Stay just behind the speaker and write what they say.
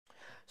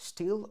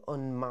Still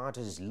on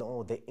matters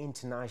law, the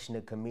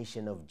International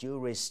Commission of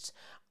Jurists,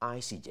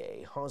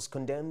 ICJ, has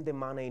condemned the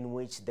manner in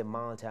which the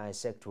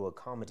multi-sectoral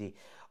Committee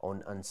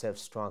on Unsafe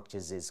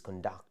Structures is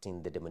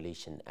conducting the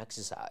demolition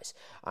exercise.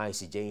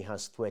 ICJ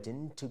has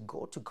threatened to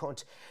go to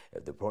court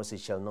if the process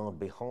shall not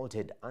be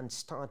halted and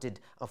started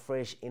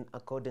afresh in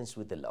accordance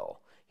with the law.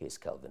 Here's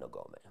Kelvin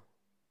Ogome.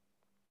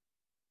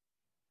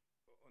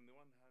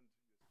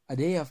 A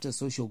day after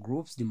social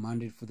groups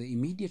demanded for the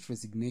immediate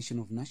resignation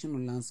of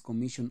National Lands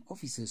Commission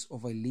officers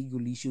over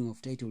illegal issuing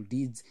of title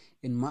deeds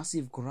and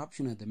massive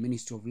corruption at the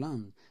Ministry of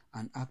Land,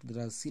 an act that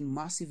has seen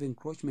massive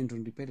encroachment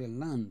on riparian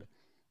land,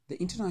 the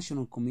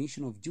International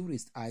Commission of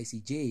Jurists,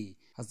 ICJ,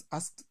 has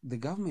asked the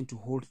government to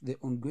halt the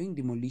ongoing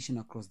demolition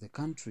across the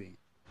country.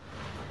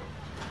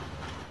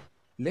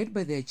 Led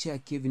by their chair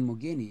Kevin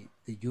Mogeni,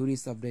 the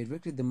jurists have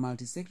directed the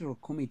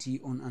Multi-Sectoral Committee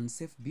on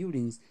Unsafe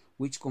Buildings,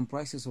 which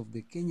comprises of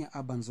the Kenya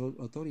Urban Road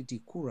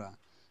Authority (KURA),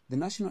 the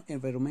National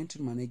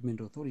Environmental Management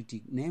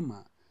Authority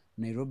 (NEMA),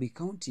 Nairobi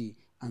County,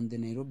 and the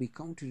Nairobi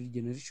County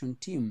Regeneration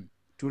Team,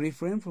 to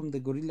refrain from the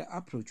guerrilla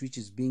approach which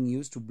is being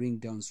used to bring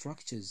down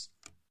structures.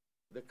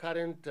 The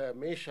current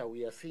measure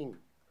we are seeing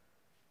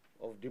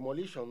of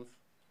demolitions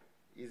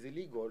is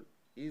illegal.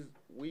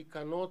 We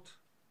cannot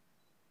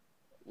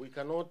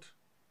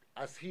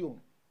assume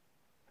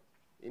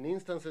in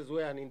instances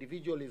where an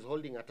individual is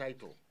holding a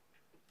title,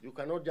 you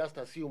cannot just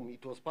assume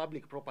it was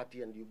public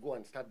property and you go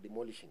and start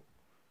demolishing.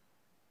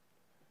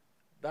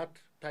 That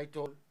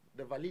title,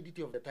 the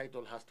validity of the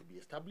title has to be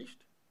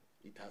established.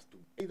 It has to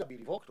either be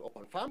revoked or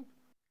confirmed.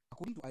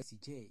 According to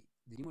ICJ,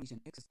 the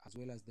demolition exercise as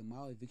well as the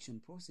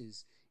eviction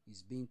process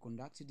is being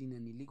conducted in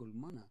an illegal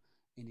manner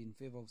and in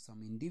favor of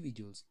some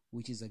individuals,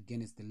 which is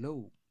against the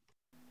law.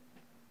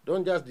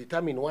 Don't just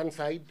determine one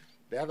side,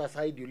 the other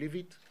side you leave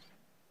it.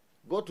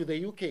 Go to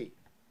the UK,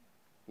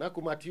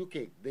 Nakumatt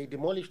UK, they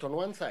demolished on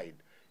one side.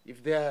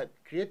 If they are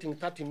creating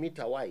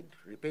 30-meter wide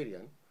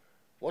riparian,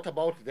 what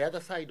about the other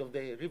side of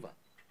the river?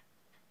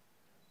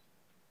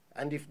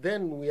 And if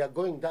then we are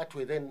going that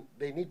way, then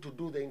they need to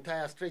do the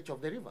entire stretch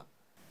of the river.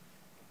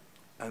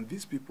 And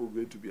these people are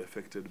going to be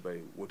affected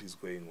by what is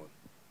going on.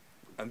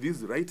 And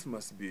these rights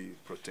must be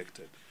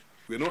protected.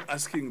 We're not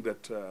asking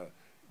that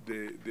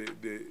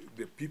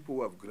the people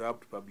who have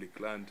grabbed public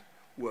land,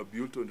 who are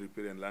built on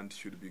riparian land,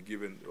 should be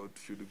given or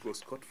should go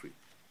scot-free.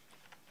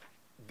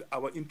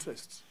 Our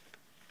interest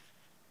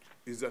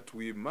is that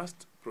we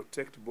must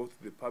protect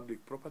both the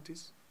public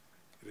properties,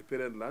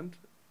 riparian land,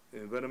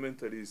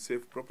 environmentally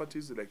safe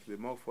properties like the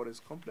Mau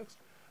Forest Complex,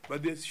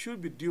 but there should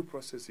be due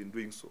process in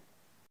doing so.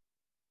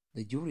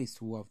 The jurists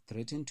who have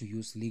threatened to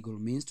use legal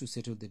means to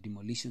settle the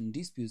demolition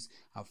disputes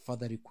have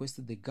further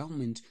requested the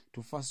government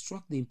to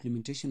fast-track the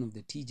implementation of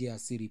the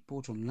TJRC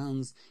report on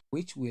lands,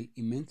 which will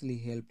immensely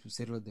help to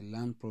settle the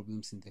land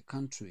problems in the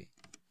country.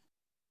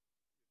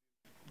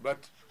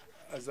 But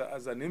as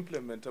an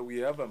implementer, we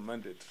have a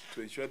mandate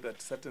to ensure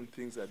that certain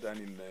things are done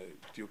in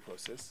due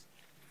process,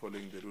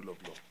 following the rule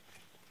of law.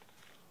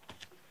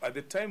 At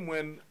the time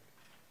when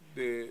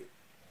the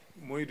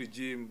Moi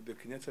regime, the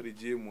Kenyatta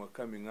regime were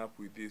coming up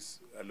with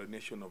this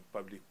alienation of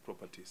public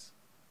properties,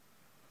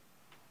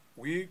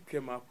 we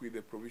came up with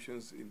the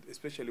provisions,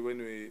 especially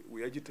when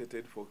we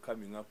agitated for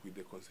coming up with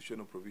the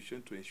constitutional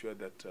provision to ensure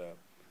that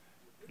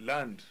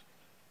land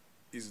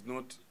is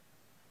not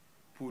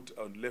put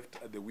or left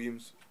at the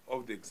whims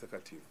of the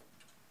executive.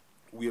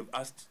 We have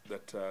asked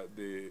that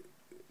the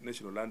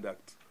National Land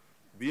Act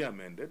be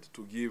amended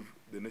to give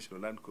the National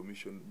Land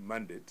Commission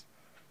mandate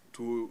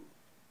to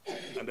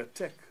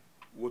undertake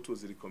what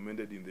was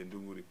recommended in the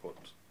Ndungu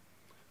report.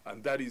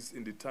 And that is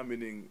in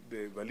determining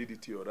the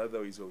validity or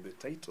otherwise of the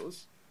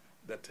titles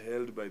that are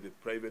held by the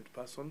private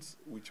persons,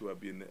 which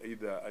have been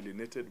either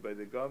alienated by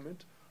the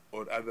government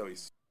or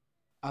otherwise.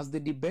 As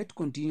the debate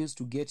continues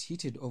to get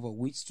heated over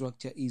which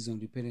structure is on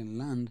riparian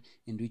land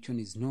and which one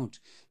is not,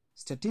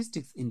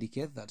 statistics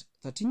indicate that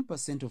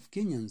 13% of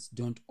Kenyans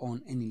don't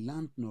own any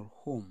land nor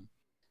home.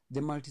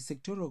 The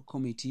Multi-Sectoral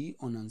Committee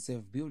on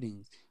Unsafe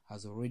Buildings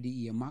has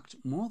already earmarked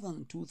more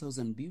than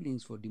 2,000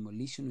 buildings for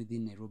demolition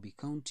within Nairobi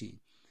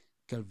County.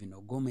 Kelvin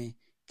Ogome,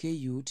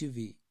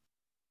 KUTV.